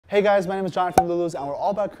Hey guys, my name is John from Lulu's and we're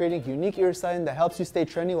all about creating unique ear styling that helps you stay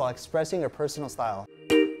trendy while expressing your personal style.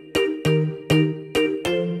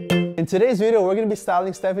 In today's video, we're going to be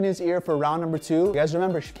styling Stephanie's ear for round number 2. You guys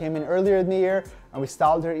remember, she came in earlier in the year and we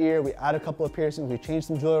styled her ear, we added a couple of piercings, we changed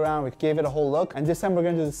some jewelry around, we gave it a whole look. And this time we're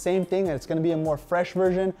going to do the same thing and it's going to be a more fresh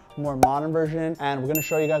version, more modern version, and we're going to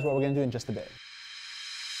show you guys what we're going to do in just a bit.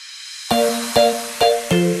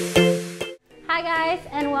 Hi guys,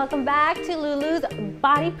 and welcome back to Lulu's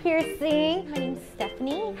Body Piercing. My name's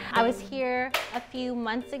Stephanie. I was here a few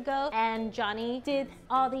months ago and Johnny did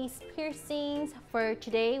all these piercings. For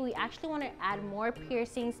today, we actually want to add more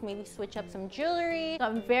piercings, maybe switch up some jewelry. So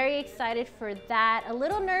I'm very excited for that. A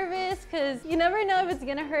little nervous because you never know if it's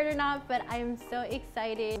gonna hurt or not, but I'm so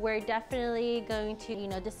excited. We're definitely going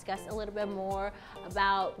to, discuss a little bit more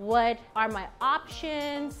about what are my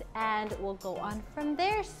options and we'll go on from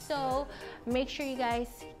there. So make sure you guys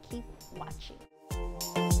keep watching.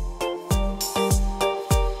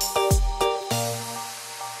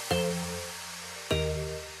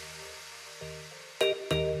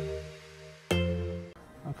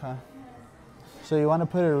 Okay. So you want to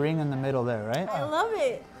put a ring in the middle there, right? I love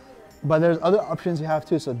it. But there's other options you have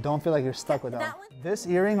too, so don't feel like you're stuck with that one. This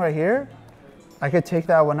earring right here, I could take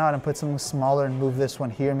that one out and put something smaller and move this one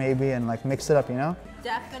here maybe and like mix it up,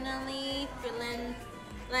 Definitely feeling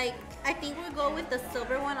like, I think we'll go with the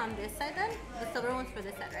silver one on this side then. The silver one's for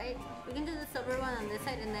this side, right? We can do the silver one on this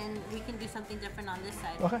side and then we can do something different on this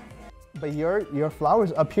side. Okay. But your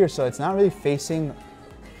flower's up here, so it's not really facing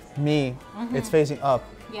me, it's facing up.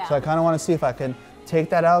 Yeah. So I kind of want to see if I can take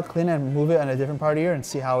that out, clean it, and move it in a different part of here and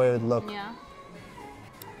see how it would look. Yeah.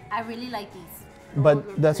 I really like these.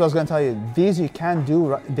 But that's what I was going to tell you. These you can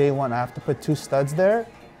do day one. I have to put 2 studs there,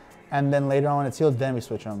 and then later on when it's healed, then we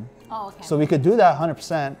switch them. Oh, okay. So we could do that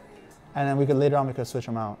 100%, and then we could later on we could switch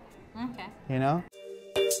them out. Okay.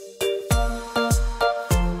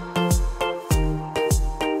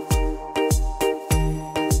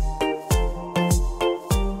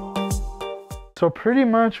 So pretty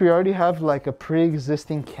much we already have like a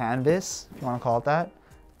pre-existing canvas, if you want to call it that.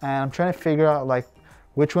 And I'm trying to figure out like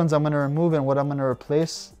which ones I'm going to remove and what I'm going to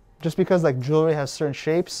replace. Just because like jewelry has certain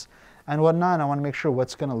shapes and whatnot, and I want to make sure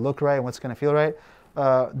what's going to look right and what's going to feel right.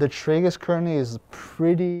 The tragus currently is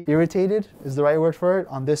pretty irritated, is the right word for it,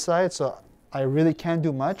 on this side. So I really can't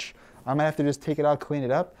do much. I might have to just take it out, clean it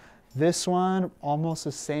up. This one, almost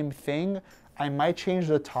the same thing. I might change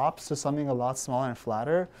the tops to something a lot smaller and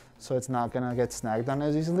flatter so it's not gonna get snagged on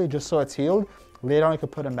as easily, just so it's healed. Later on I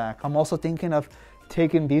could put them back. I'm also thinking of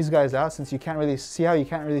taking these guys out since you can't really see how you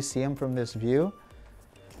can't really see them from this view.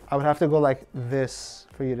 I would have to go like this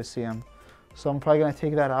for you to see them. So I'm probably gonna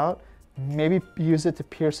take that out, maybe use it to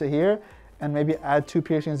pierce it here and maybe add 2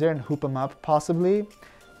 piercings there and hoop them up possibly,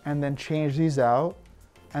 and then change these out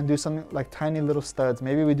and do something like tiny little studs.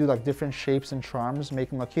 Maybe we do like different shapes and charms,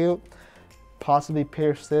 make them look cute. Possibly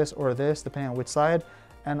pierce this or this, depending on which side.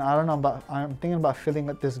 And I don't know, I'm thinking about filling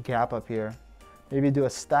up this gap up here. Maybe do a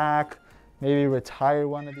stack, maybe retire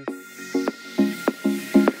one of these.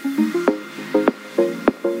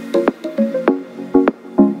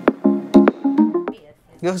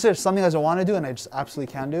 There's some things I want to do and I just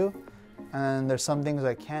absolutely can't do. And there's some things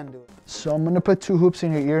I can do. So I'm gonna put 2 hoops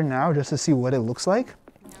in your ear now just to see what it looks like.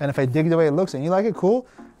 And if I dig the way it looks and you like it, cool.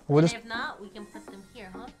 And if not, we can put them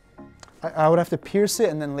here, huh? I would have to pierce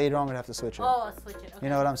it and then later on we'd have to switch it. Oh, switch it. Okay. You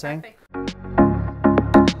know what I'm saying? Perfect.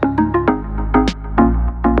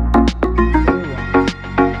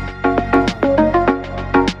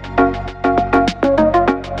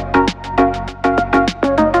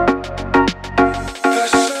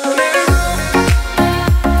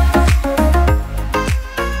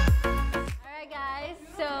 Alright guys,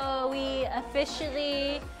 so we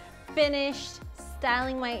officially finished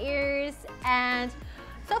styling my ears, and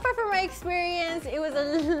so far from my experience, it was a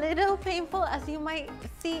little painful, as you might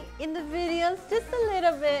see in the videos, just a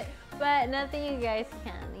little bit, but nothing you guys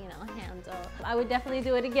can, handle. I would definitely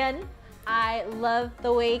do it again. I love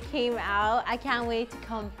the way it came out. I can't wait to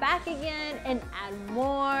come back again and add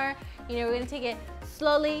more. We're gonna take it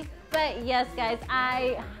slowly, but yes, guys,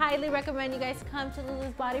 I highly recommend you guys come to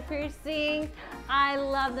Lulu's Body Piercing. I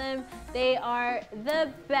love them. They are the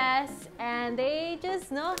best and they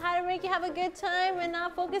just know how to make you have a good time and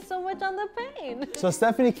not focus so much on the pain. So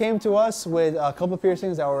Stephanie came to us with a couple of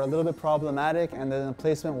piercings that were a little bit problematic and then the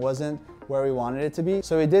placement wasn't where we wanted it to be.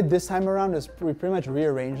 So we did this time around is we pretty much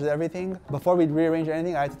rearranged everything. Before we rearranged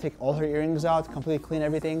anything, I had to take all her earrings out, completely clean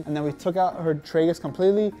everything. And then we took out her tragus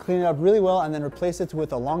completely, cleaned it up really well, and then replaced it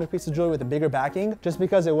with a longer piece of jewelry with a bigger backing, just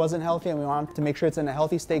because it wasn't healthy and we wanted to make sure it's in a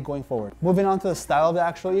healthy state going forward. Moving on to the style of the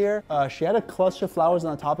actual ear. She had a cluster of flowers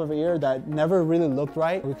on the top of her ear that never really looked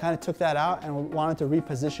right. We kind of took that out and we wanted to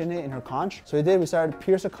reposition it in her conch. So we started to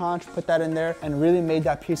pierce her conch, put that in there, and really made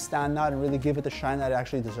that piece stand out and really give it the shine that it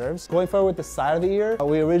actually deserves. Going forward with the side of the ear,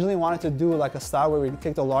 we originally wanted to do like a style where we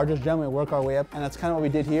take the largest gem and work our way up, and that's kind of what we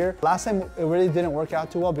did here. Last time it really didn't work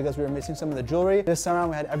out too well because we were missing some of the jewelry. This time around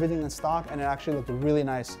we had everything in stock and it actually looked really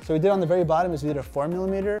nice. So we did on the very bottom is we did a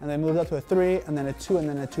 4mm, and then moved up to a 3, and then a 2, and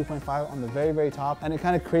then a 2.5 on the very top, and it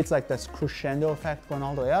kind of creates like this crescendo effect going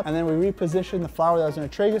all the way up. And then we repositioned the flower that was in her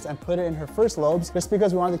tragus and put it in her first lobes, just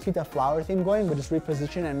because we wanted to keep that flower theme going, but just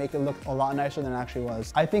reposition it and make it look a lot nicer than it actually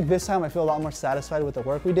was. I think this time I feel a lot more satisfied with the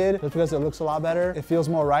work we did, just because it looks a lot better, it feels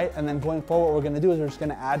more right. And then going forward, what we're gonna do is we're just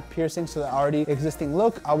gonna add piercings to the already existing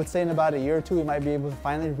look. I would say in about a year or two, we might be able to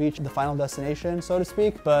finally reach the final destination, so to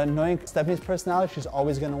speak. But knowing Stephanie's personality, she's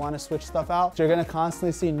always gonna wanna switch stuff out. So you're gonna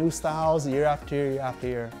constantly see new styles year after year, year after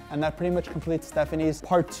year. And that pretty much completes Stephanie's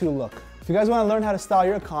part 2 look. If you guys wanna learn how to style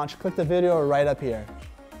your conch, click the video right up here.